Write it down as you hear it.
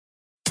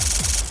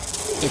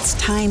It's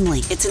timely,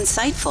 it's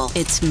insightful,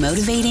 it's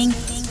motivating,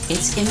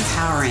 it's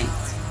empowering.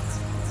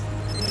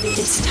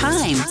 It's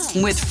Time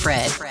with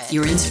Fred,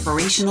 your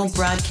inspirational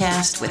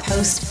broadcast with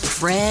host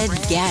Fred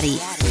Gaddy.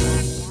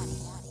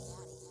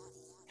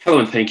 Hello,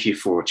 and thank you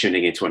for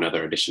tuning into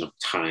another edition of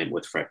Time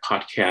with Fred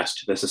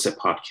podcast. This is a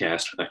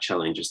podcast that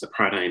challenges the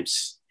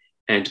paradigms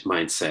and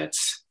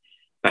mindsets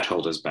that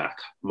hold us back.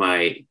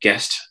 My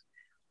guest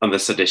on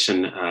this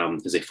edition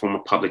is a former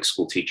public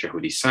school teacher who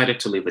decided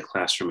to leave the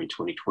classroom in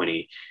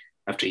 2020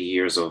 after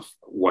years of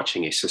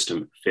watching a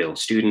system fail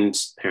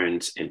students,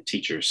 parents, and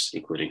teachers,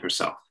 including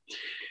herself.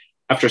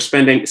 After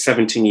spending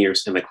 17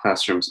 years in the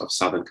classrooms of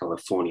Southern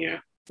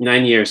California,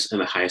 9 years in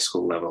the high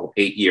school level,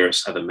 8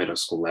 years at the middle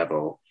school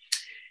level,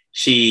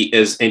 she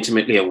is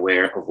intimately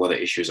aware of what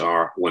the issues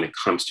are when it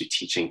comes to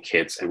teaching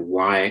kids and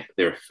why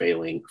they're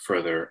failing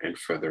further and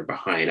further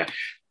behind.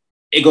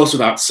 It goes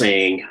without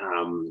saying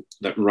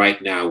that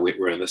right now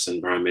we're in this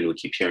environment. We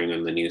keep hearing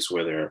on the news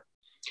where there are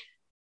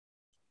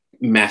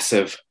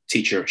massive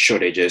teacher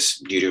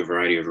shortages due to a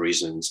variety of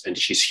reasons. And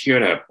she's here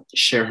to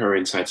share her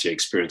insights and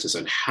experiences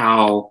on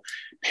how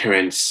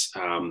parents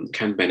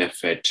can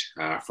benefit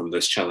from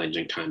this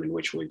challenging time in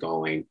which we're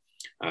going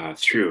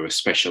through,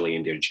 especially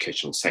in the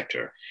educational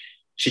sector.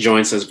 She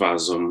joins us via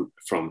Zoom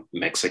from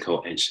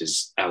Mexico, and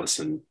she's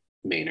Allison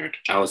Maynard.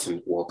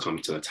 Allison, welcome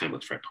to the Time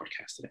with Fred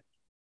podcast today.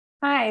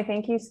 Hi,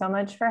 thank you so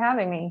much for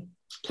having me.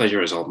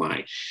 Pleasure is all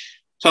mine.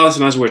 So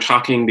Allison, as we were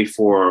talking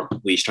before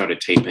we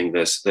started taping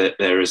this,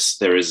 there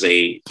is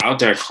a, out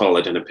there call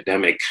it an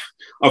epidemic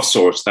of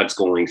sorts that's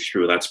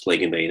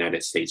plaguing the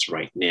United States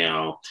right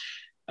now,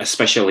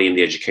 especially in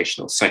the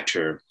educational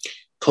sector.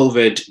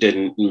 COVID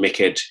didn't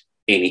make it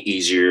any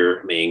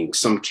easier. I mean,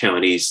 some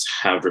counties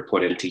have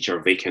reported teacher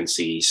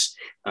vacancies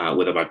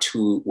with about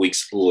 2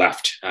 weeks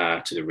left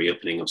to the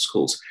reopening of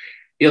schools.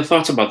 Your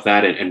thoughts about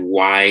that and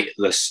why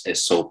this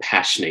is so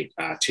passionate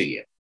to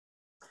you?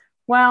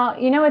 Well,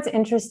 it's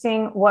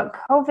interesting what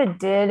COVID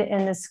did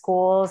in the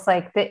schools.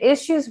 Like, the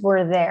issues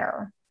were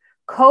there.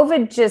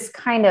 COVID just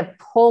kind of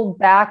pulled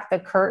back the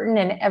curtain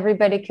and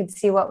everybody could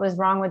see what was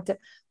wrong with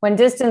when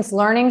distance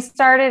learning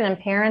started and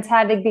parents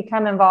had to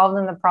become involved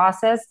in the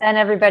process. And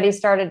everybody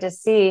started to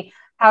see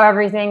how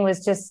everything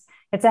was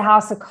it's a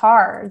house of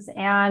cards.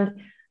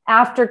 And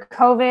after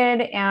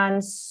COVID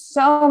and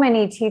so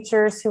many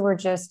teachers who were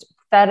just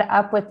fed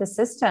up with the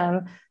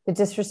system, the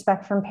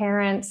disrespect from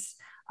parents,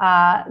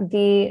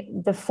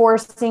 the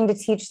forcing to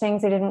teach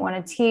things they didn't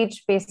want to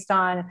teach based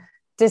on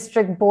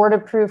district board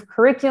approved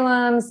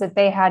curriculums that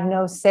they had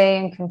no say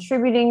in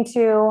contributing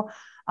to.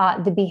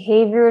 The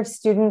behavior of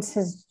students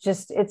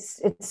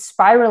it's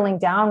spiraling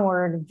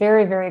downward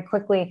very, very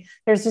quickly.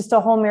 There's just a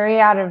whole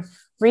myriad of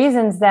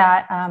reasons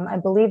that I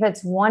believe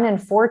it's 1 in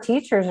 4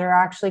 teachers are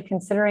actually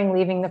considering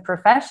leaving the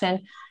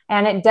profession.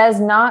 And it does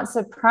not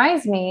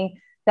surprise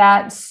me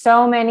that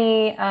so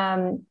many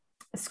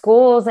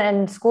schools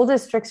and school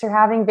districts are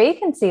having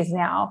vacancies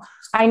now.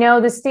 I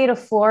know the state of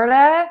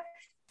Florida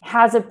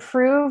has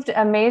approved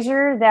a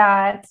measure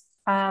that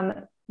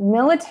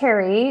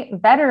military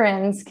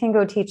veterans can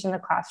go teach in the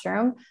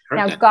classroom.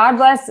 Now, God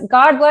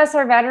bless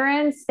our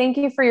veterans. Thank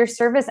you for your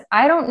service.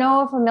 I don't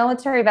know if a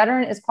military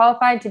veteran is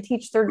qualified to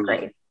teach 3rd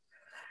grade.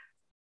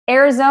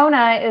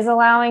 Arizona is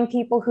allowing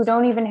people who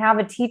don't even have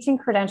a teaching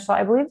credential.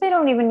 I believe they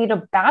don't even need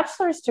a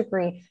bachelor's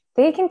degree.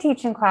 They can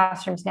teach in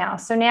classrooms now.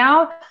 So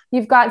now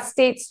you've got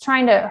states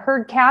trying to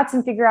herd cats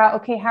and figure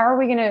out, okay, how are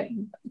we going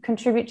to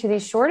contribute to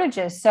these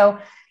shortages? So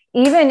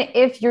even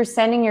if you're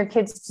sending your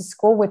kids to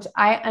school, which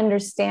I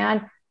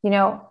understand,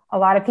 a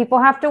lot of people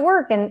have to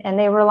work and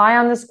they rely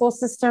on the school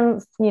system,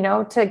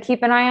 to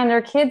keep an eye on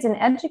their kids and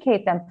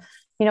educate them.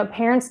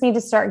 Parents need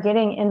to start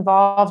getting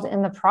involved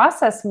in the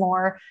process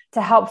more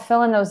to help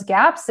fill in those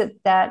gaps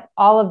that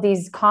all of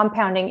these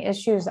compounding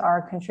issues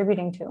are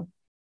contributing to.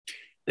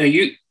 Now,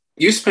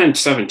 you spent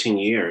 17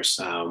 years,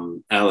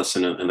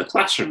 Allison, in the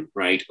classroom,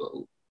 right?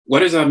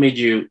 What has that made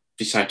you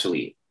decide to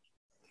leave?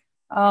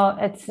 Oh,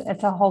 it's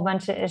a whole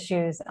bunch of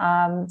issues.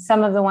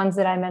 Some of the ones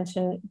that I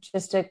mentioned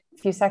just a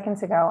few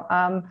seconds ago.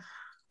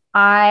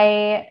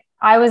 I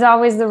was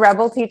always the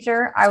rebel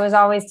teacher. I was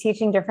always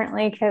teaching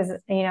differently because,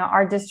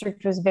 our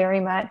district was very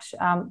much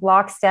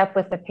lockstep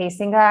with the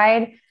pacing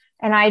guide.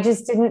 And I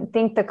just didn't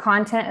think the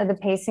content of the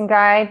pacing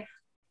guide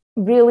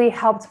really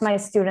helped my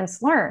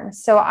students learn.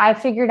 So I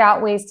figured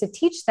out ways to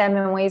teach them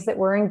in ways that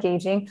were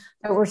engaging,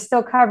 that were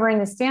still covering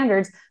the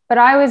standards, but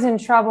I was in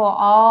trouble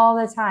all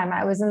the time.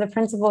 I was in the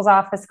principal's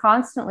office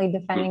constantly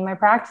defending my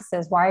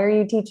practices. Why are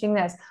you teaching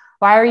this?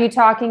 Why are you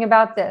talking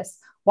about this?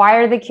 Why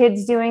are the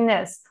kids doing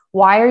this?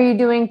 Why are you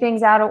doing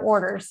things out of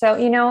order? So,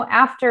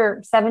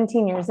 after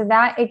 17 years of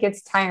that, it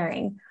gets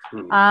tiring.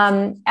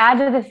 Add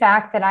to the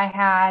fact that I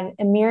had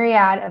a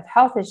myriad of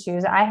health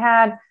issues. I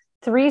had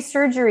 3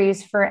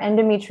 surgeries for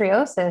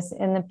endometriosis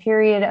in the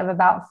period of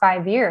about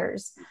 5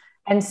 years.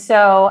 And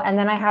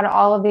then I had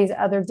all of these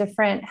other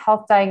different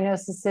health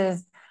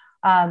diagnoses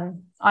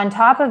on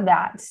top of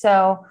that.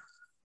 So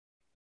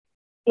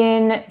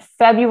in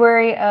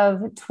February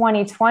of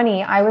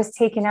 2020, I was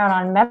taken out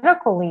on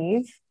medical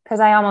leave because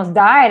I almost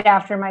died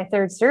after my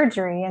third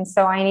surgery. And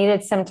so I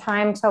needed some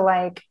time to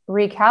like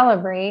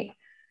recalibrate.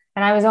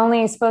 And I was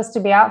only supposed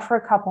to be out for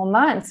a couple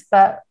months,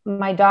 but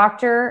my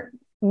doctor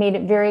made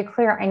it very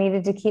clear I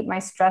needed to keep my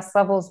stress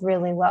levels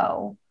really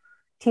low.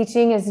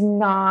 Teaching is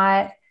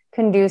not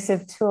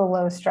conducive to a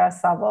low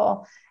stress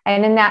level.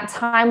 And in that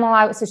time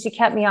so she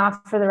kept me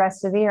off for the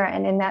rest of the year.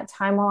 And in that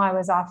time while I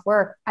was off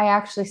work, I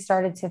actually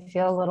started to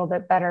feel a little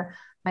bit better.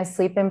 My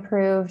sleep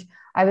improved.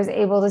 I was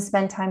able to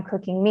spend time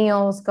cooking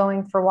meals,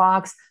 going for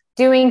walks,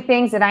 doing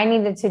things that I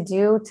needed to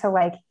do to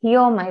like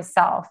heal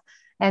myself.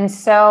 And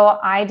so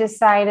I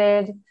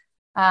decided,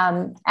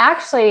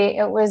 actually,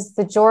 it was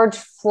the George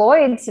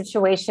Floyd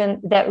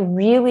situation that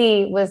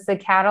really was the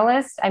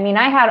catalyst. I mean,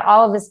 I had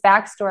all of this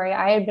backstory.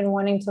 I had been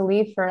wanting to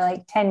leave for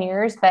like 10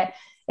 years, but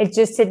it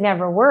just had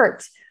never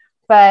worked.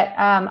 But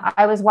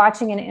I was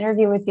watching an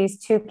interview with these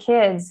two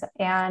kids,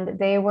 and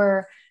they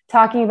were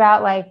talking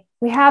about like,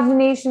 we have the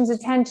nation's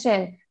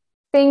attention.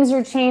 Things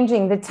are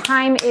changing. The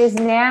time is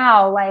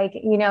now, like,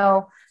 you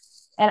know,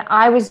 and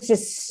I was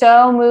just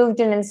so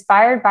moved and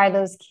inspired by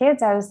those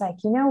kids. I was like,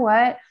 you know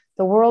what?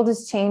 The world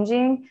is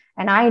changing,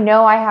 and I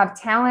know I have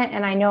talent,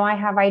 and I know I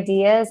have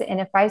ideas. And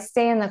if I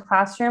stay in the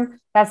classroom,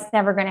 that's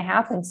never going to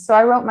happen. So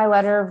I wrote my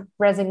letter of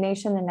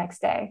resignation the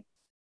next day.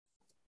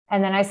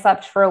 And then I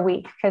slept for a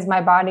week because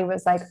my body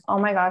was like, oh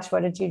my gosh,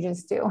 what did you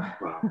just do?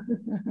 Wow.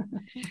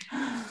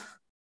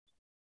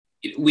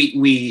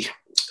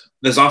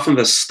 There's often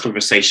this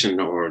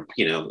conversation or,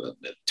 you know,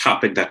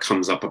 topic that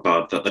comes up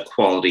about the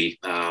quality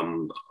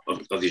of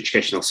the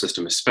educational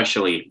system,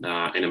 especially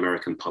in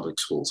American public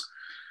schools.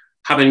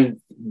 Having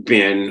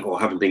been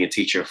a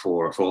teacher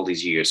for all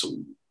these years,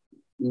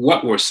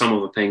 what were some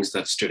of the things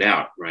that stood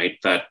out, right?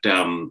 That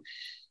kind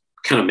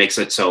of makes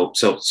it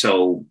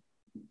so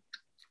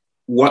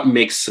what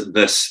makes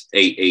this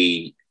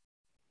a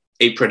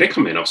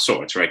predicament of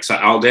sorts, right? So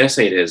I'll dare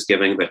say it is,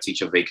 given the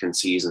teacher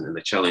vacancies and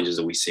the challenges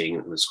that we're seeing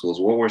in the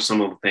schools. What were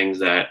some of the things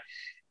that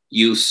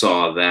you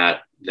saw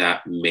that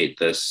made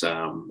this,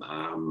 or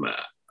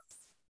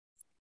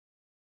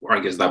I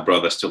guess that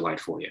brought this to light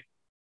for you?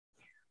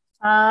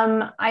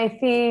 I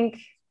think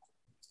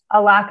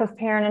a lack of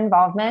parent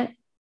involvement,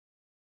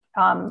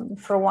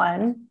 for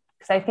one,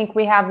 because I think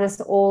we have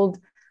this old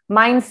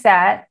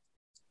mindset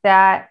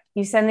that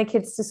you send the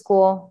kids to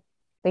school,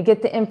 they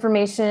get the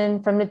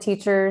information from the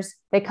teachers,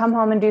 they come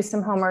home and do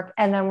some homework,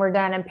 and then we're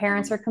done. And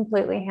parents are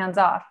completely hands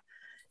off.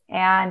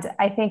 And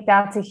I think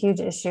that's a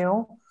huge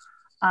issue.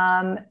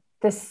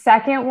 The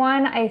second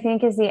one, I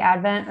think, is the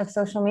advent of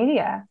social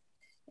media.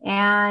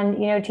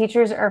 And, you know,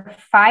 teachers are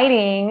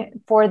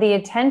fighting for the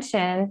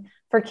attention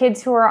for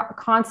kids who are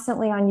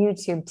constantly on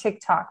YouTube,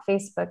 TikTok,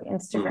 Facebook,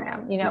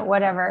 Instagram, you know,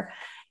 whatever.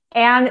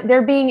 And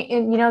they're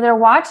they're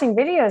watching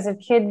videos of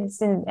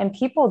kids and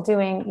people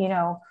doing, you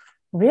know,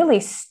 really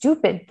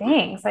stupid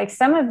things. Like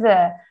some of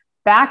the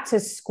back to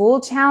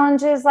school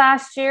challenges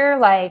last year,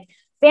 like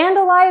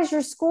vandalize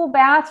your school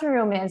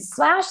bathroom and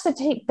slash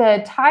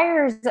the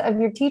tires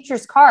of your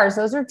teacher's cars.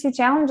 Those are two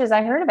challenges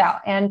I heard about.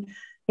 And,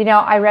 you know,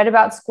 I read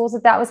about schools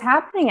that was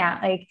happening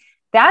at. Like,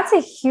 that's a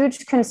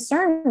huge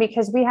concern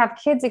because we have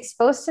kids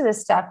exposed to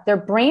this stuff. Their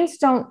brains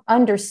don't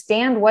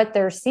understand what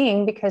they're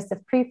seeing because the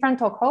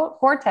prefrontal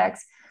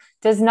cortex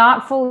does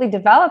not fully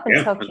develop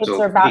until kids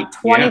are about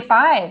 25.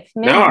 Yeah.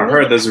 No, I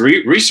heard there's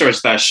research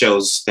that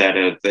shows that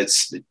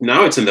it's in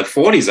the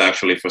 40s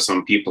actually for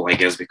some people, I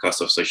guess,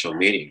 because of social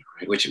media,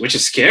 right? Which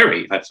is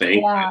scary, I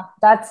think. Yeah,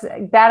 that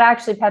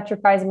actually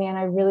petrifies me, and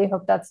I really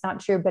hope that's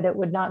not true, but it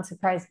would not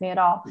surprise me at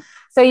all.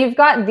 So you've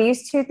got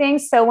these two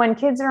things. So when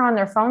kids are on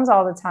their phones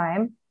all the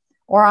time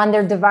or on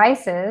their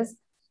devices,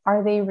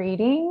 are they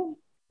reading?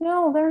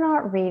 No, they're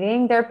not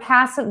reading. They're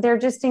passive. They're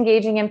just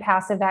engaging in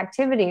passive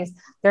activities.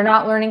 They're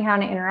not learning how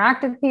to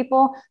interact with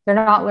people. They're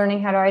not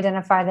learning how to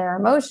identify their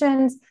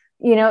emotions.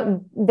 You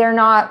know, they're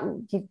not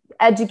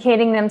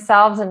educating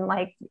themselves and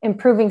like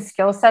improving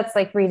skill sets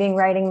like reading,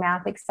 writing,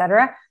 math,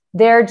 etc.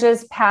 They're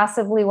just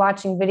passively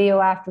watching video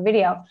after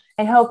video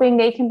and hoping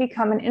they can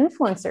become an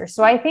influencer.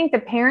 So I think the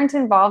parent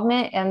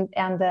involvement and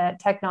the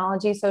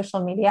technology,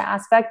 social media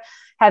aspect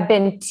have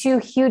been two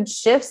huge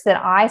shifts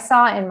that I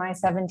saw in my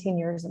 17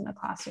 years in the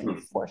classroom,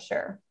 for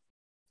sure.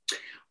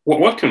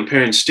 What can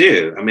parents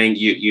do? I mean,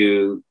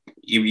 you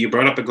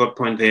brought up a good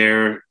point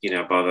there, you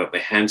know, about the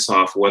hands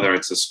off, whether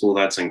it's a school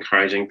that's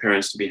encouraging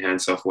parents to be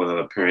hands off, whether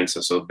the parents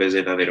are so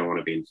busy that they don't want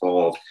to be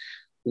involved.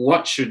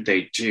 What should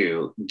they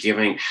do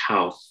given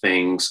how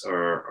things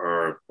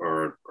are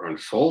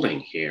unfolding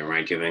here,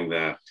 right? Given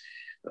the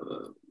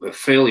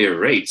failure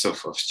rates of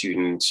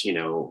students, you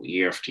know,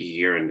 year after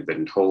year, and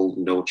been told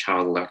no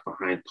child left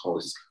behind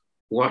policies.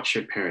 What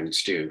should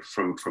parents do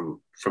from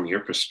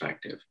your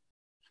perspective?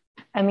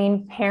 I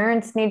mean,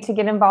 parents need to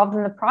get involved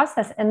in the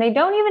process, and they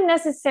don't even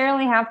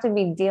necessarily have to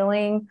be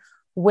dealing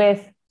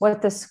with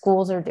what the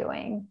schools are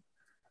doing.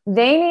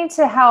 They need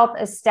to help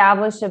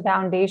establish a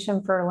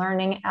foundation for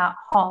learning at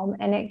home.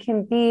 And it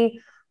can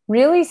be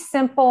really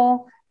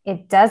simple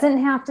It doesn't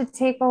have to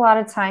take a lot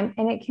of time,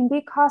 and it can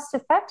be cost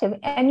effective.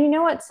 And you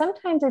know what?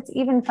 Sometimes it's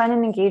even fun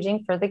and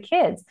engaging for the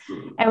kids.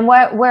 And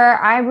where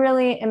I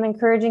really am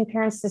encouraging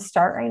parents to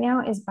start right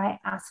now is by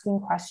asking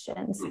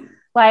questions.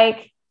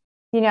 Like,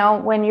 you know,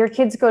 when your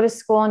kids go to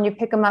school and you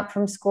pick them up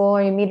from school,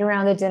 or you meet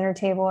around the dinner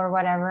table or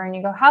whatever, and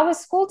you go, "How was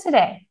school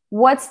today?"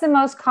 What's the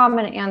most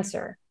common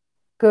answer?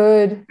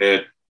 Good.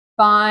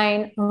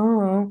 Fine.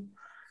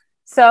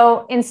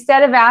 So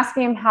instead of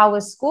asking them, "How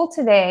was school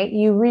today?"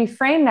 you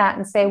reframe that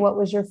and say, "What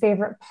was your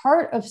favorite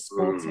part of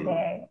school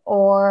today?"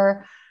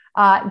 Or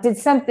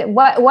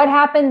what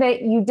happened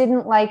that you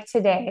didn't like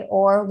today?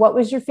 Or what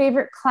was your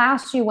favorite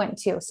class you went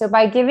to? So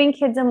by giving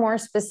kids a more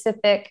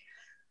specific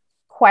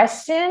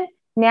question,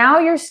 now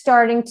you're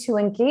starting to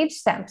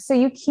engage them. So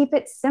you keep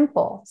it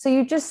simple. So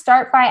you just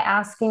start by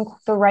asking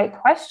the right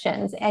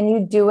questions, and you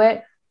do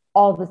it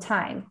all the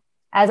time,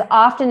 as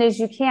often as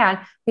you can,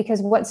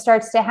 because what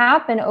starts to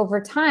happen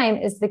over time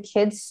is the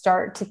kids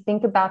start to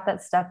think about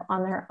that stuff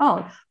on their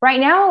own. Right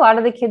now, a lot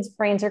of the kids'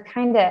 brains are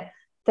kind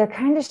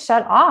of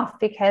shut off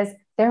because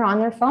they're on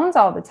their phones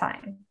all the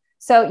time.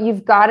 So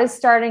you've got to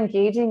start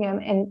engaging them.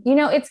 And, you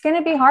know, it's going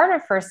to be hard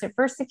at first. At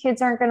first, the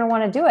kids aren't going to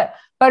want to do it.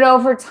 But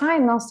over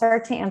time, they'll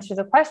start to answer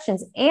the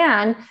questions.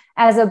 And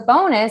as a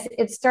bonus,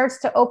 it starts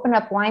to open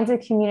up lines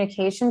of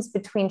communications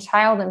between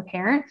child and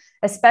parent,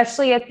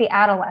 especially at the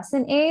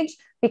adolescent age,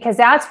 because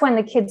that's when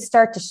the kids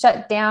start to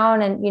shut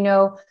down and, you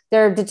know,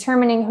 they're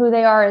determining who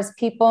they are as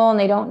people, and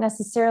they don't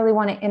necessarily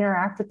want to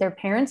interact with their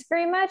parents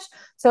very much.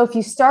 So if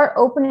you start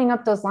opening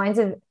up those lines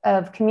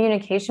of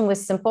communication with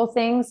simple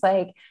things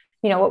like,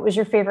 you know, what was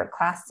your favorite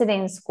class today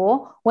in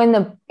school? When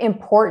the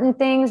important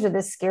things or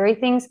the scary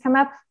things come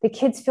up, the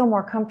kids feel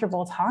more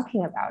comfortable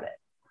talking about it.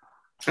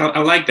 I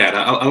like that.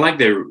 I like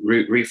the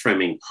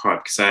reframing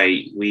part, because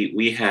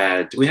we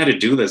had to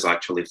do this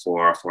actually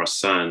for our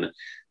son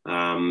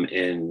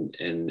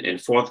in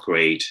fourth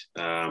grade,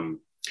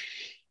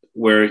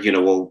 where, you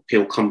know,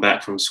 he'll come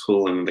back from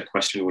school and the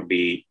question would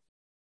be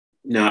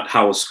not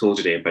how was school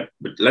today, but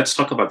let's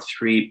talk about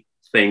 3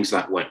 things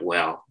that went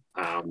well.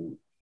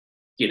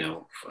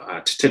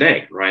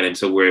 Today, right? And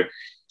so we're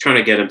trying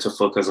to get him to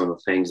focus on the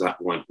things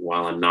that went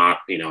well, and not,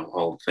 you know,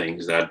 all the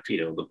things that,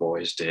 you know, the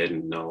boys did,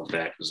 and all of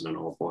that was an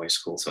all boys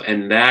school. So,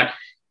 and that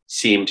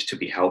seemed to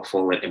be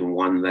helpful, and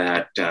one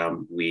that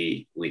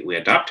we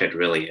adopted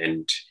really.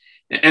 And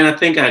I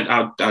think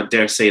I'll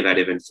dare say that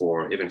even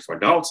for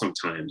adults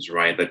sometimes,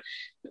 right? That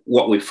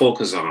what we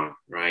focus on,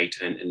 right?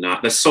 And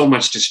not, there's so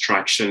much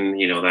distraction,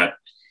 you know, that,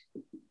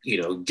 you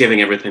know,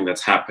 giving everything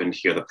that's happened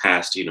here the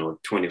past, you know,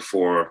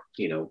 24,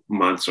 you know,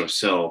 months or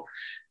so,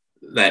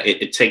 that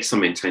it takes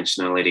some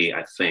intentionality,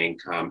 I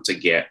think, to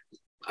get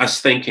us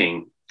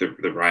thinking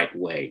the right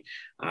way.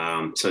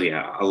 So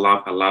yeah, I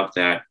love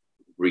that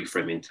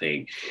reframing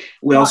thing.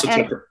 We also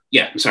I'm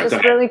sorry.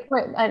 Just really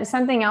quick,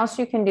 something else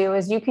you can do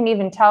is you can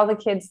even tell the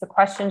kids the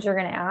questions you're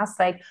going to ask,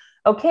 like,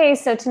 okay,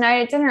 so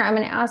tonight at dinner, I'm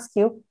going to ask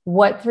you,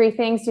 what 3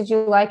 things did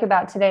you like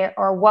about today?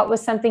 Or what was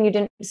something you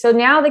didn't? So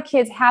now the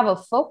kids have a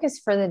focus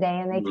for the day,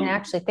 and they can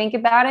actually think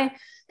about it.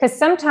 Because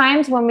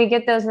sometimes when we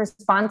get those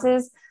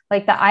responses,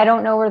 like the I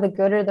don't know, or the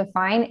good, or the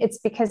fine, it's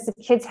because the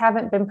kids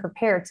haven't been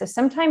prepared. So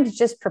sometimes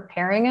just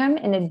preparing them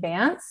in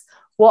advance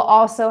will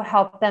also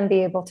help them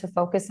be able to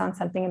focus on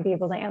something and be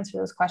able to answer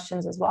those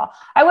questions as well.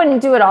 I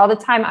wouldn't do it all the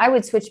time. I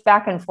would switch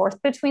back and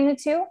forth between the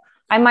 2.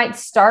 I might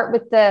start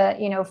with the,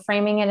 you know,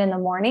 framing it in the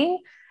morning,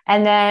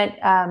 and then,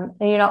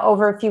 you know,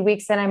 over a few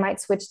weeks, then I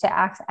might switch to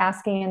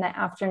asking in the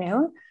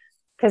afternoon,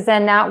 because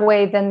then that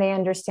way, then they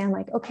understand,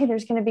 like, okay,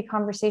 there's going to be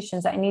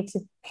conversations. I need to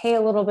pay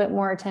a little bit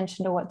more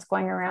attention to what's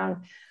going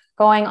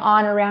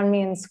on around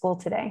me in school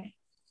today.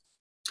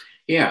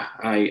 Yeah,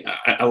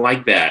 I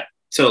like that.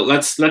 So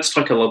let's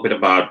talk a little bit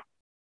about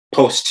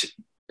post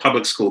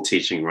public school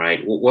teaching, right?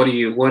 What do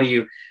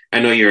you? I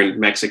know you're in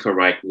Mexico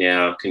right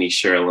now. Can you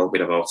share a little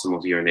bit about some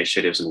of your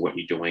initiatives and what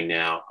you're doing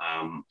now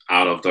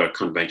out of the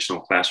conventional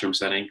classroom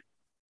setting?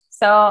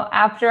 So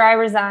after I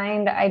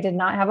resigned, I did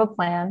not have a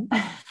plan.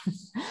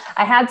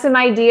 I had some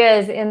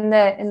ideas in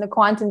the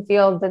quantum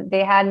field, but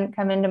they hadn't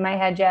come into my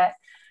head yet.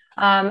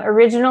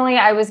 Originally,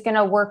 I was going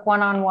to work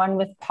one-on-one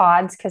with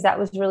pods, because that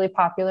was really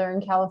popular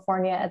in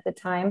California at the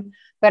time.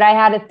 But I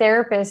had a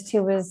therapist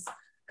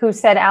who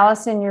said,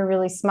 "Allison, you're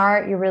really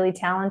smart, you're really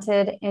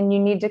talented, and you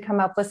need to come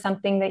up with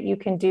something that you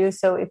can do.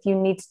 So if you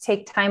need to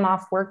take time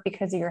off work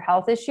because of your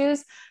health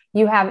issues,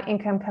 you have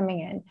income coming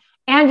in,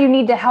 and you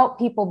need to help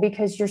people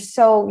because you're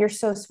so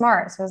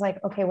smart." So I was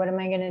like, okay, what am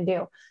I going to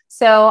do?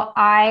 So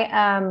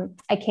I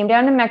came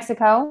down to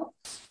Mexico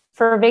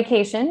for a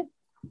vacation,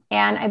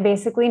 and I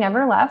basically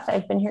never left.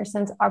 I've been here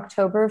since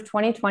October of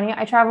 2020.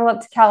 I travel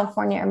up to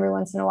California every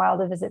once in a while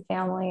to visit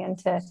family and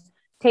to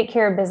take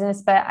care of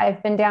business, but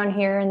I've been down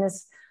here, and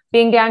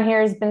being down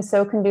here has been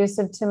so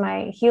conducive to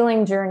my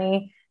healing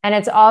journey. And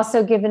it's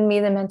also given me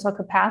the mental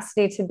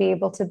capacity to be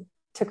able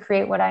to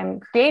create what I'm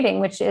creating,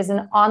 which is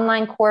an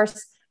online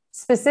course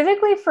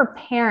specifically for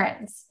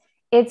parents.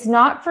 It's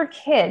not for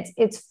kids,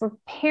 it's for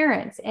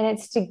parents. And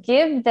it's to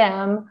give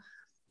them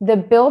the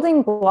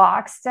building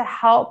blocks to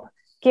help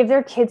give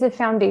their kids a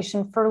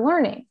foundation for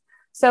learning.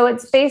 So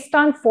it's based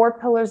on 4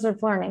 pillars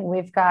of learning.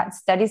 We've got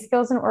study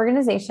skills and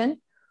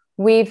organization.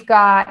 We've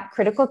got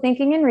critical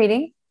thinking and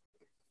reading,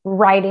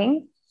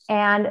 writing,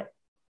 and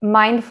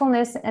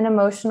mindfulness and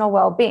emotional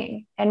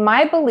well-being. And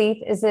my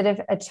belief is that if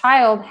a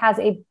child has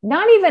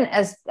not even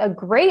as a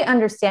great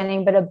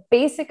understanding, but a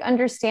basic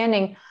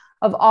understanding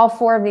of all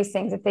 4 of these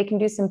things, if they can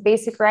do some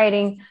basic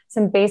writing,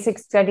 some basic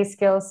study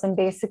skills, some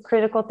basic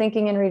critical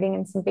thinking and reading,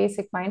 and some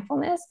basic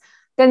mindfulness,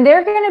 then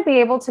they're going to be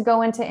able to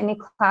go into any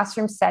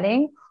classroom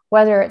setting,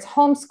 whether it's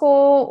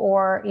homeschool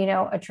or,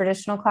 a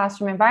traditional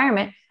classroom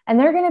environment, and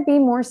they're going to be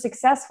more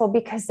successful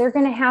because they're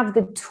going to have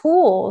the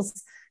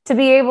tools to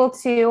be able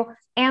to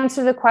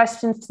answer the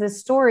questions to the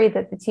story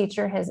that the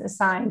teacher has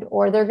assigned,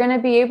 or they're going to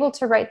be able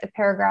to write the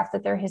paragraph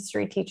that their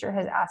history teacher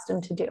has asked them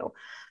to do.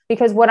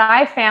 Because what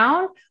I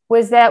found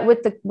was that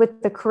with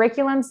the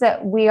curriculums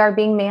that we are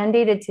being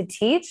mandated to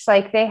teach,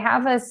 like they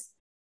have us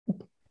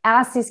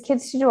ask these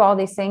kids to do all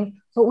these things,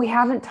 but we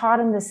haven't taught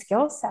them the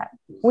skill set.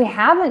 We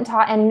haven't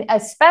taught, and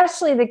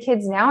especially the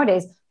kids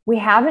nowadays, we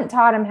haven't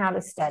taught them how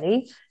to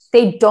study.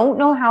 They don't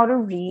know how to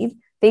read.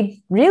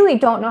 They really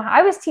don't know.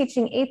 I was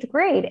teaching 8th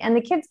grade and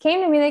the kids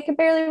came to me, they could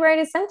barely write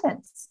a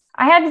sentence.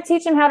 I had to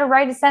teach them how to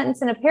write a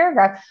sentence in a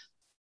paragraph,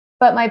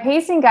 but my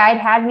pacing guide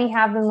had me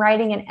have them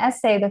writing an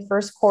essay the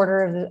first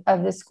quarter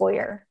of the school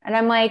year. And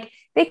I'm like,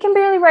 they can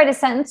barely write a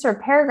sentence or a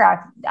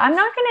paragraph. I'm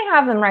not going to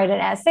have them write an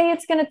essay.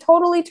 It's going to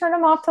totally turn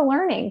them off to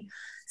learning.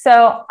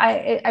 So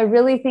I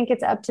really think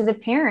it's up to the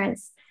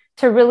parents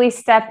to really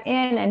step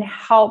in and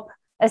help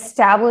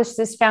establish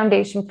this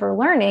foundation for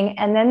learning.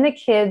 And then the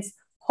kids,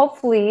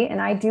 hopefully,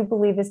 and I do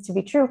believe this to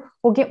be true,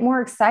 will get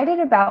more excited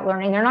about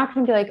learning. They're not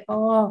going to be like,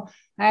 oh,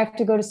 I have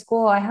to go to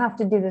school. I have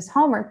to do this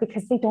homework,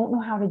 because they don't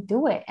know how to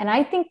do it. And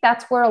I think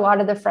that's where a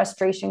lot of the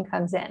frustration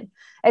comes in.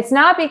 It's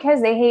not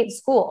because they hate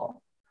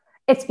school.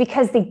 It's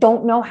because they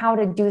don't know how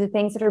to do the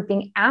things that are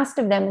being asked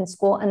of them in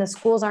school, and the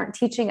schools aren't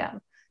teaching them.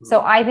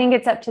 So I think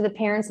it's up to the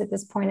parents at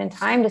this point in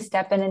time to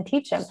step in and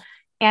teach them.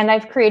 And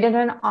I've created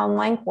an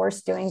online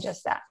course doing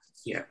just that.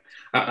 Yeah,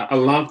 I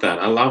love that.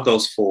 I love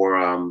those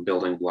 4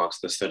 building blocks: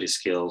 the study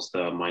skills,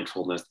 the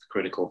mindfulness, the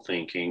critical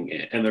thinking,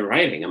 and the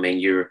writing. I mean,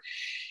 you're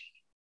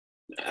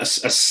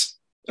as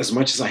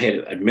much as I had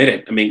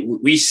admitted, I mean,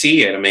 we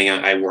see it. I mean,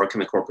 I work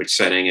in a corporate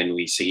setting, and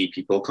we see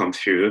people come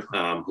through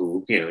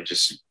who,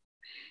 just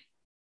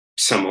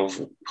some of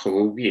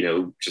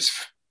who, just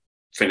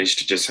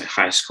finished just a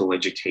high school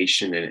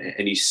education,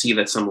 and you see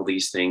that some of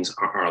these things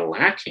are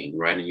lacking,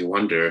 right? And you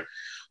wonder,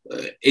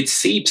 it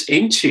seeps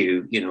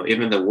into,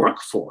 even the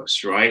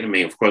workforce, right? I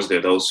mean, of course, there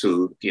are those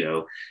who,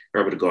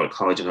 are able to go to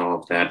college and all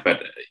of that,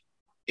 but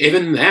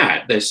even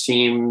that, there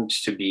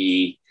seems to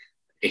be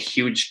a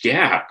huge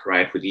gap,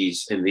 right, with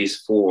these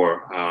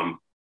 4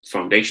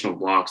 foundational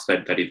blocks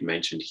that you've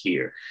mentioned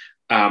here.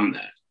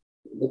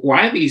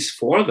 Why these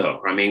 4,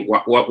 though? I mean,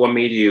 what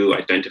made you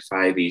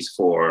identify these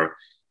 4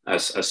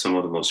 as some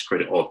of the most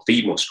critical, or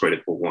the most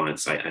critical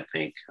ones? I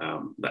think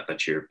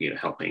that you're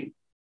helping.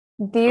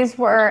 This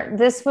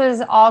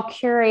was all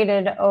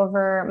curated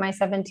over my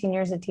 17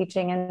 years of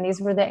teaching, and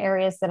these were the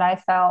areas that I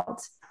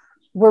felt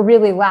were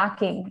really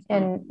lacking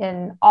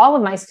in all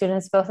of my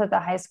students, both at the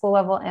high school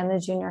level and the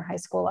junior high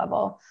school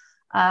level.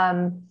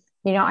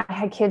 I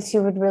had kids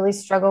who would really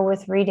struggle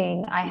with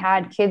reading. I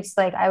had kids,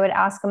 like, I would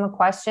ask them a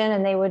question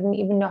and they wouldn't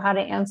even know how to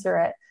answer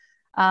it.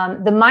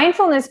 The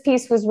mindfulness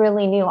piece was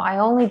really new. I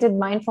only did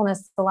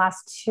mindfulness the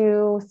last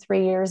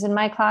 2-3 years in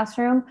my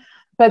classroom,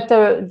 but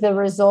the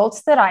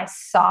results that I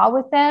saw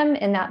with them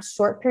in that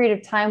short period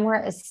of time were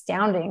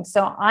astounding.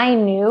 So I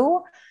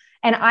knew,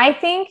 and I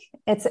think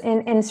it's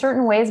in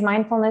certain ways,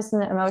 mindfulness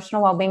and the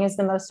emotional well-being is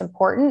the most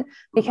important,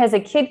 because a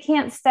kid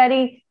can't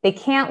study, they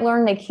can't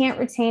learn, they can't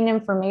retain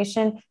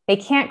information, they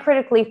can't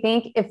critically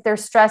think if they're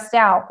stressed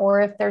out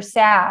or if they're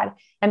sad.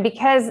 And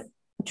because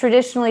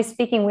traditionally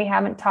speaking, we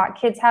haven't taught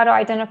kids how to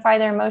identify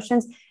their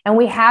emotions, and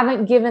we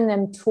haven't given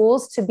them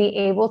tools to be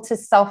able to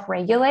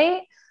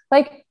self-regulate,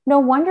 like, no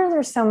wonder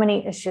there's so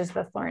many issues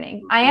with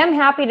learning. I am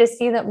happy to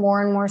see that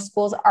more and more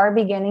schools are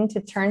beginning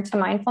to turn to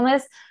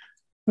mindfulness.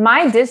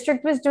 My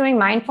district was doing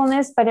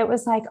mindfulness, but it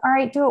was like, all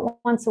right, do it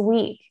once a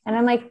week. And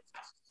I'm like,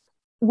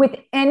 with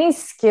any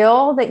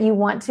skill that you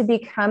want to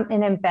become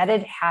an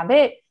embedded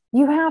habit,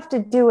 you have to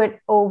do it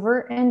over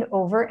and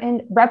over,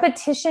 and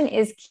repetition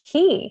is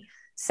key.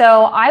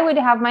 So I would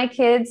have my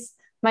kids,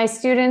 my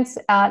students,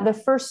 the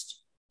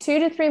first 2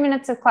 to 3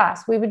 minutes of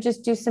class, we would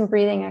just do some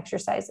breathing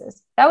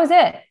exercises. That was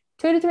it,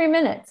 2 to 3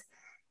 minutes.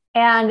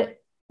 And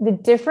the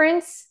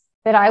difference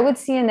that I would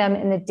see in them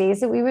in the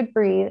days that we would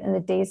breathe and the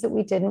days that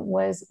we didn't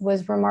was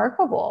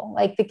remarkable.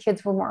 Like, the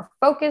kids were more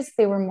focused,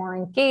 they were more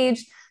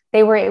engaged,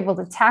 they were able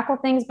to tackle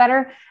things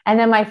better. And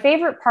then my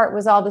favorite part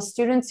was all the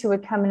students who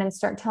would come in and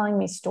start telling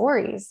me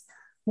stories.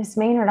 Miss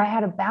Maynard, I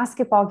had a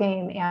basketball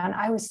game and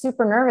I was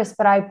super nervous,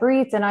 but I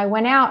breathed and I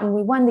went out and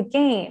we won the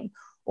game.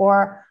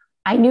 Or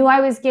I knew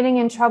I was getting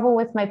in trouble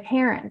with my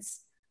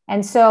parents.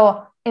 And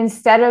so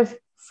instead of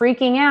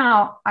freaking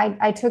out,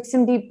 I took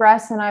some deep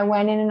breaths and I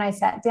went in and I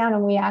sat down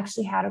and we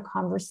actually had a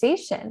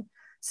conversation.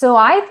 So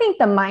I think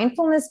the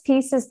mindfulness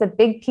piece is the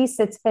big piece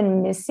that's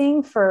been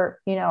missing for,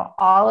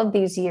 all of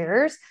these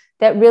years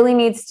that really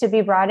needs to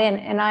be brought in.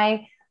 And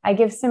I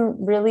give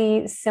some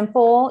really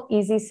simple,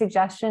 easy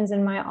suggestions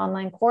in my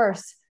online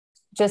course,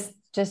 just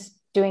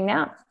doing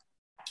that.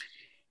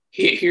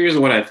 Here's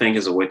what I think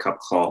is a wake-up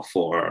call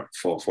for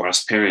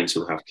us parents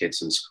who have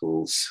kids in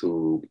schools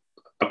who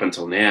up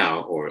until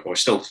now or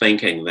still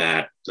thinking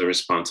that the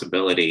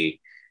responsibility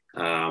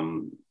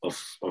of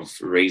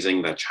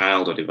raising that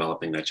child or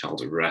developing that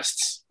child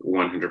rests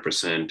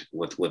 100%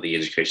 with the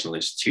educational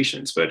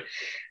institutions. But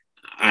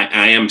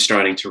I am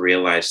starting to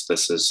realize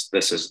this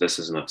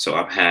is not so.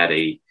 I've had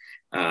a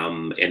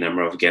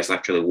number of guests,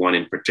 actually one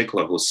in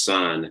particular whose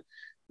son,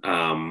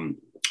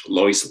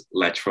 Lois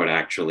Letchford,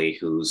 actually,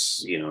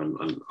 who's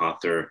an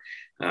author,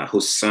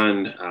 whose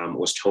son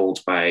was told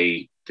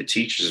by the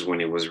teachers when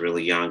he was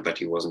really young that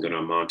he wasn't going to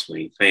amount to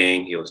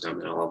anything. He was done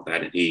and all of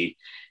that, and he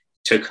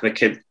took the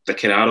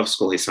kid out of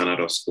school, his son out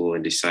of school,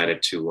 and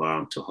decided to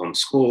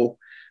homeschool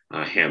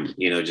him.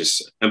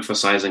 Just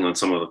emphasizing on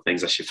some of the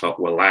things that she felt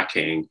were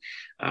lacking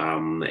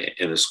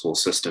in the school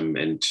system.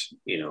 And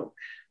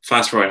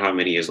fast forward how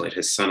many years later,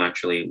 his son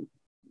actually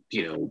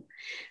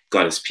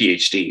got his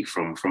PhD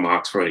from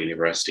Oxford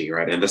University,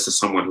 right? And this is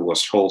someone who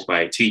was told by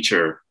a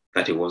teacher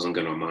that he wasn't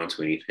going to amount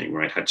to anything,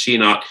 right? Had she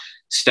not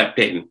stepped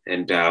in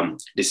and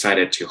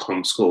decided to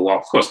homeschool, well,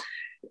 of course,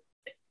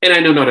 and I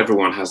know not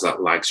everyone has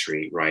that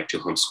luxury, right, to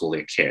homeschool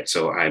their kid.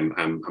 So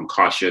I'm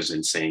cautious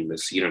in saying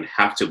this. You don't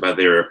have to, but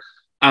there are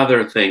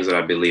other things that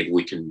I believe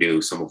we can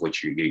do, some of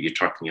which you're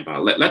talking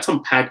about. Let's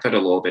unpack that a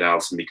little bit,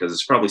 Allison, because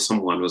it's probably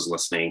someone who's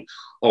listening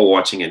or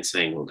watching and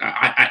saying, look,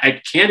 I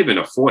can't even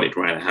afford it,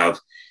 right? I have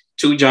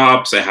 2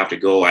 jobs, I have to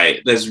go.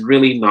 There's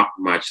really not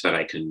much that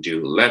I can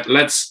do.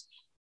 Let's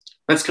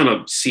kind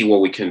of see what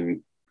we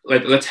can.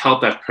 Let's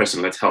help that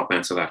person. Let's help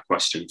answer that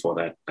question for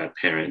that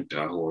parent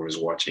who is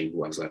watching,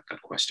 who has that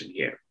question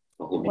here,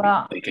 or who may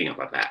be thinking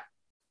about that.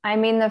 I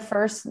mean, the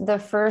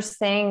first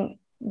thing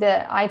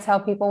that I tell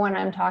people when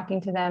I'm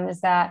talking to them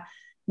is that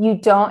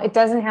it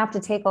doesn't have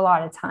to take a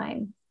lot of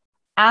time.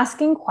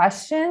 Asking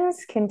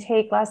questions can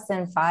take less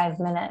than 5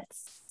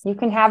 minutes. You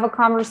can have a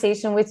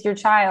conversation with your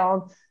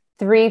child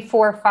 3,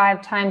 4,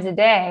 5 times a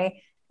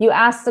day. You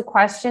ask the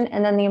question,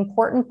 and then the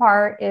important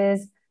part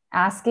is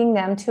asking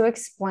them to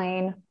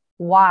explain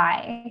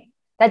why.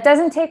 That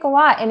doesn't take a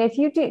lot. And if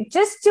you do,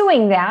 just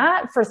doing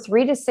that for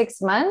 3 to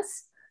 6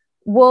 months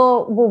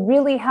will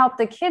really help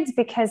the kids,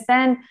 because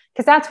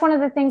that's one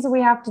of the things that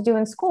we have to do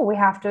in school. We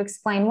have to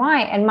explain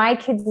why. And my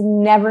kids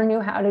never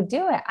knew how to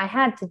do it. I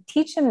had to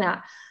teach them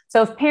that.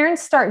 So if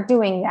parents start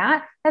doing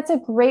that, that's a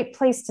great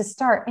place to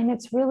start. And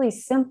it's really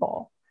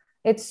simple.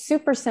 It's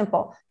super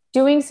simple.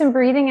 Doing some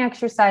breathing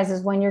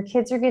exercises when your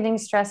kids are getting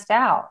stressed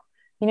out.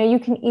 You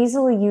can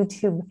easily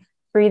YouTube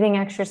breathing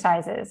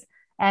exercises.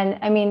 And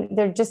I mean,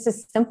 they're just a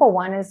simple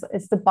one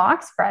is the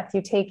box breath.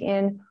 You take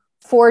in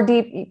 4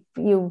 deep,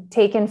 you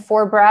take in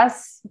 4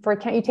 breaths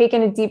you take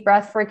in a deep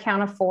breath for a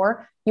count of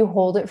 4, you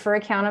hold it for a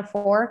count of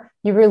 4,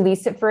 you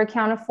release it for a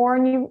count of 4,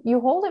 and you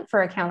hold it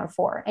for a count of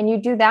 4. And you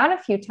do that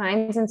a few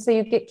times. And so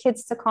you get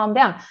kids to calm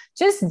down.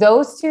 Just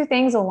those 2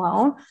 things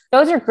alone,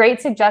 those are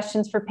great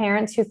suggestions for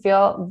parents who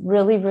feel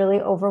really, really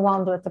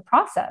overwhelmed with the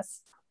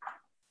process.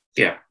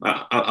 Yeah,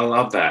 I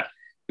love that.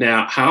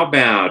 Now, how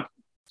about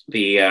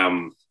the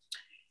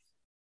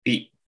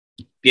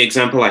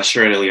example I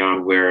shared early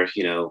on where,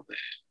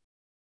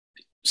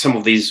 some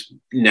of these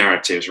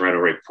narratives, right,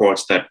 or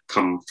reports that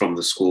come from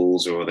the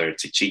schools, or whether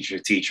it's a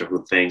teacher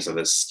who thinks that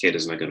this kid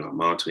is not going to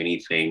amount to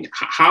anything.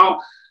 How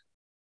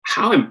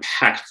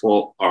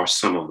impactful are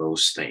some of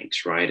those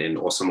things, right? And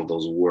or some of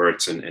those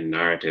words and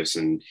narratives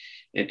and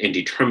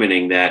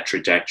determining that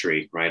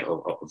trajectory, right,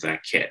 of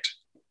that kid?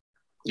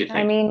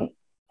 I mean,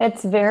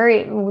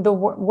 the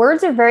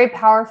words are very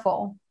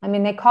powerful. I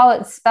mean, they call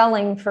it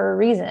spelling for a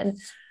reason.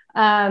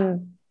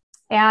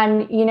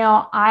 And,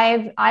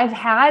 I've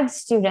had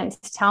students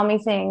tell me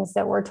things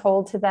that were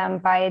told to them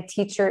by a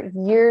teacher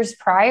years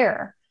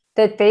prior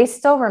that they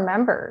still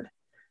remembered.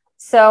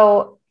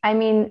 So, I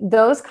mean,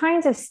 those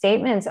kinds of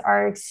statements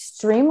are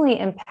extremely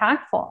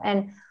impactful.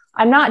 And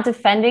I'm not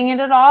defending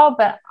it at all,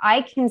 but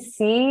I can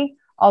see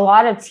a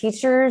lot of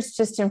teachers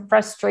just in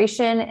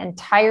frustration and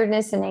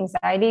tiredness and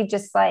anxiety,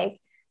 just like,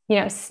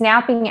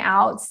 snapping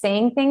out,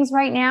 saying things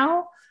right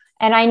now.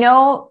 And I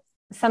know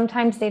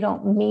sometimes they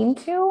don't mean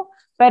to,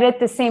 but at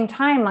the same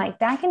time, like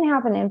that can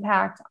have an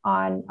impact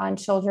on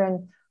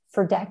children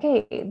for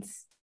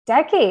decades.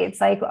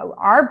 Like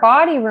our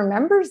body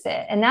remembers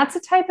it. And that's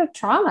a type of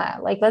trauma.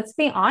 Like, let's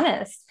be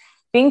honest.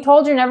 Being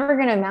told you're never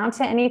going to amount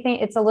to anything,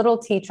 it's a little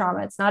T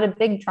trauma. It's not a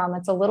big trauma.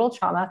 It's a little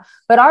trauma.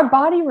 But our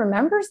body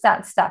remembers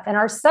that stuff. And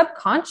our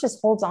subconscious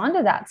holds on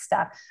to that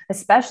stuff,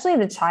 especially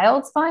the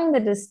child's mind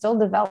that is still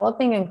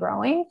developing and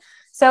growing.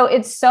 So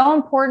it's so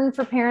important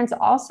for parents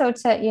also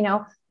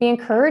to, be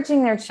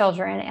encouraging their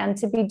children and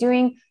to be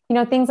doing,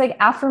 things like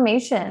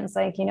affirmations,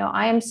 like,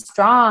 I am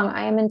strong,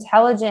 I am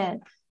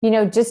intelligent,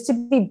 just to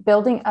be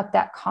building up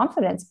that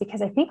confidence,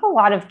 because I think a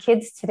lot of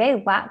kids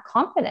today lack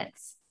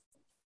confidence.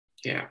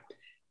 Yeah.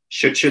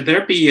 Should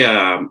there be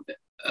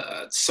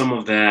some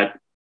of that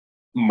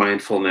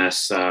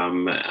mindfulness,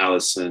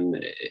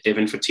 Allison,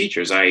 even for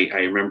teachers? I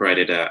remember I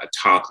did a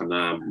talk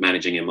on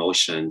managing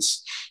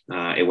emotions,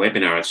 a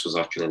webinar. This was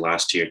actually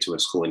last year to a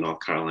school in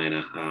North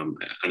Carolina,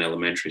 an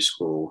elementary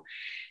school.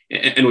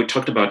 And we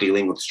talked about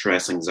dealing with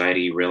stress,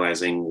 anxiety,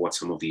 realizing what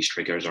some of these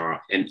triggers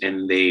are. And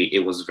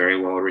it was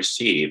very well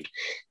received,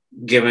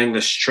 given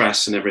the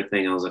stress and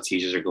everything else that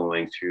teachers are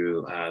going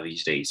through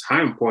these days.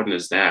 How important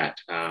is that,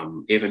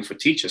 even for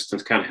teachers, to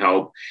kind of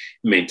help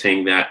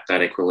maintain that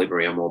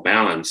equilibrium or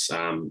balance,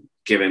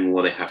 given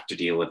what they have to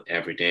deal with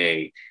every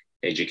day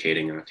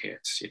educating our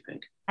kids, you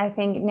think? I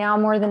think now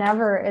more than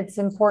ever, it's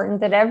important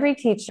that every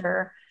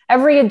teacher,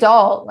 every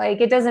adult,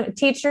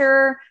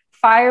 teacher,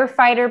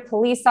 firefighter,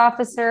 police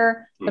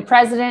officer, the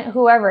president,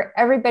 whoever,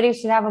 everybody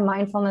should have a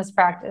mindfulness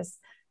practice.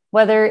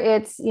 Whether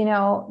it's,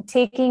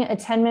 taking a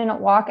 10-minute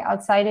walk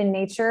outside in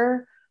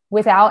nature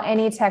without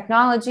any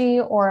technology,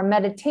 or a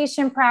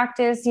meditation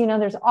practice,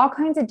 there's all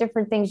kinds of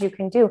different things you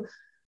can do.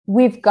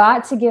 We've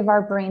got to give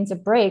our brains a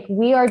break.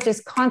 We are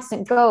just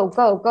constant go,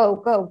 go, go,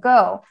 go,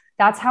 go.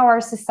 That's how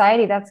our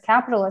society, that's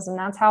capitalism.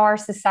 That's how our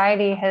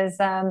society has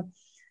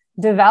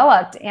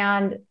developed.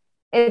 And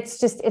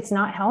it's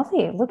not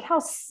healthy. Look how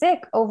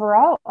sick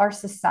overall our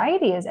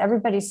society is.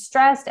 Everybody's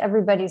stressed.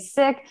 Everybody's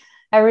sick.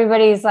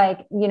 Everybody's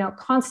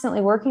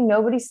constantly working.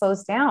 Nobody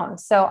slows down.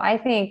 So I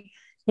think,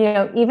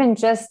 even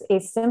just a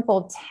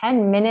simple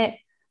 10-minute,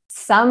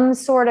 some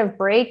sort of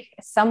break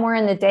somewhere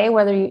in the day,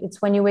 whether it's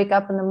when you wake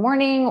up in the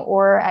morning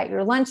or at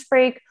your lunch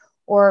break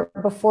or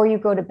before you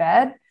go to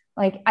bed,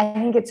 I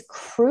think it's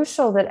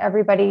crucial that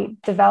everybody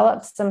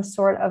develops some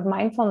sort of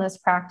mindfulness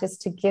practice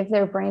to give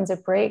their brains a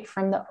break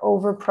from the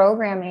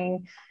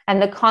over-programming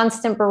and the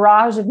constant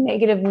barrage of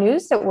negative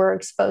news that we're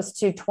exposed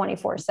to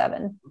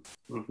 24/7.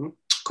 Mm-hmm.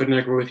 Couldn't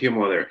agree with you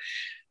more there.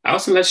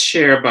 Allison, let's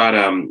share about,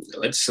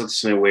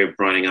 let's know we're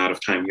running out of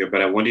time here,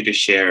 but I wanted to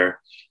share,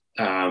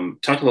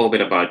 talk a little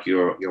bit about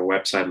your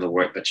website and the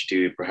work that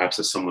you do, perhaps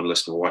as someone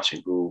listening or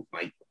watching who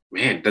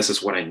man, this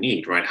is what I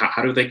need, right?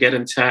 How do they get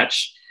in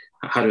touch?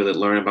 How do they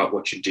learn about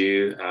what you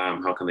do?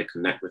 How can they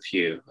connect with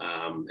you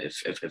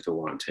if they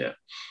want to?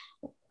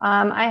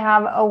 I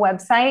have a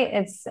website.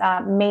 It's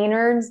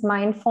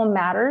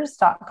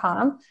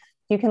maynardsmindfulmatters.com.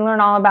 You can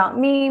learn all about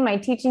me, my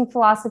teaching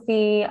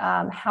philosophy,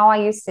 how I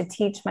used to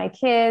teach my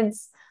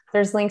kids.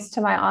 There's links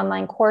to my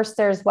online course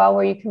there as well,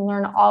 where you can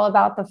learn all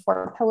about the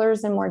 4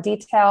 pillars in more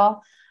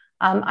detail.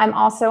 I'm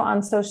also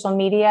on social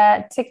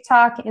media,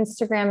 TikTok,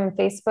 Instagram, and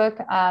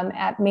Facebook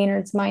at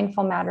Maynard's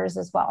Mindful Matters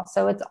as well.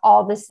 So it's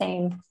all the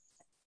same.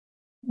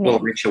 We'll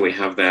make sure we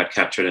have that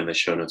captured in the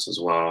show notes as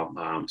well,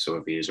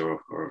 so viewers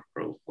or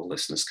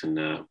listeners can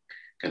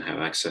have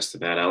access to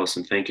that.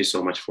 Allison, thank you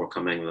so much for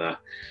coming to the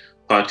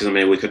podcast. I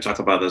mean, we could talk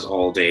about this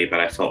all day, but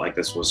I felt like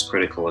this was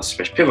critical,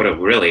 especially pivotal,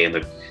 really, in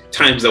the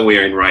times that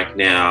we're in right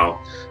now,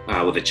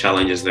 with the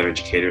challenges that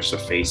educators are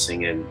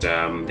facing and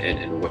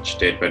what you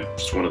did. But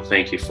just want to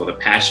thank you for the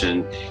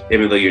passion,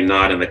 even though you're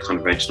not in the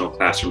conventional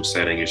classroom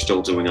setting, you're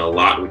still doing a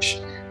lot, which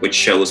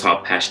shows how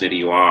passionate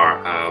you are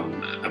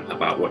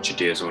about what you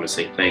do. So I want to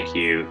say thank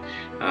you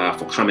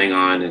for coming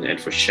on and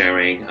for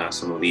sharing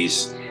some of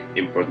these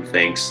important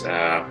things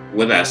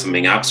with us. I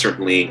mean, I've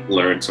certainly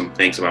learned some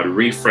things about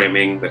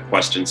reframing the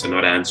questions and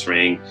not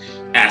asking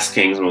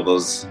some of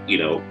those,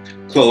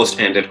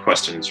 closed-ended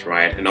questions,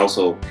 right? And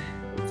also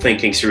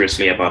thinking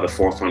seriously about the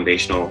 4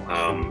 foundational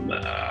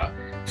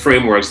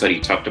frameworks that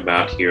you talked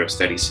about here: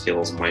 study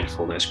skills,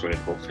 mindfulness,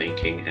 critical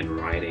thinking, and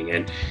writing.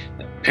 And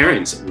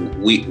parents,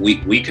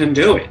 we can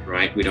do it,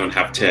 right? We don't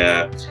have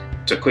to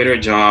quit our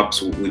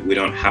jobs. We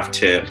don't have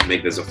to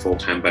make this a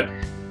full-time, but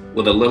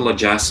with a little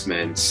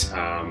adjustments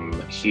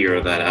here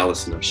that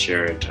Allison has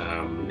shared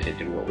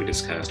in what we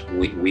discussed,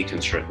 we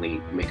can certainly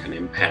make an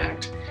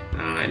impact.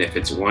 And if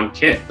it's one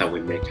kid that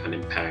we make an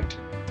impact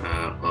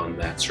on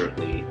that,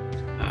 certainly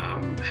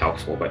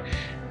helpful. But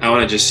I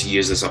want to just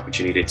use this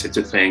opportunity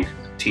to thank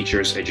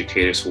teachers,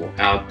 educators who are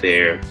out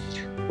there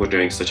who are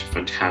doing such a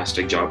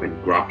fantastic job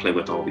in grappling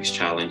with all these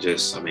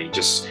challenges. I mean,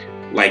 just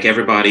like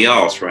everybody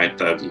else, right?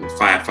 The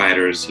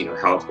firefighters,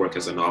 health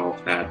workers and all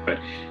of that. But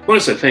I want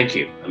to say thank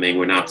you. I mean,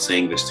 we're not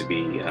saying this to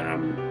be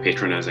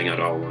patronizing at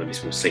all. I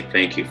just want to say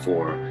thank you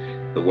for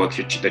the work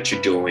that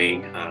you're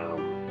doing,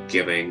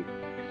 giving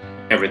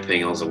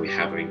everything else that we're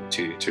having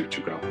to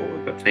grapple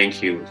with. But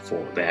thank you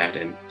for that.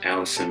 And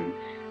Allison,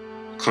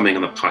 coming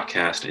on the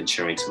podcast and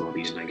sharing some of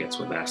these nuggets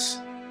with us.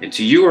 And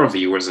to you, our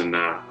viewers and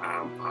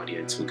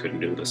audience, we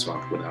couldn't do this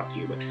without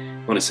you. But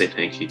I want to say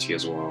thank you to you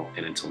as well.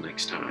 And until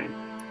next time,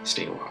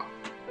 stay well.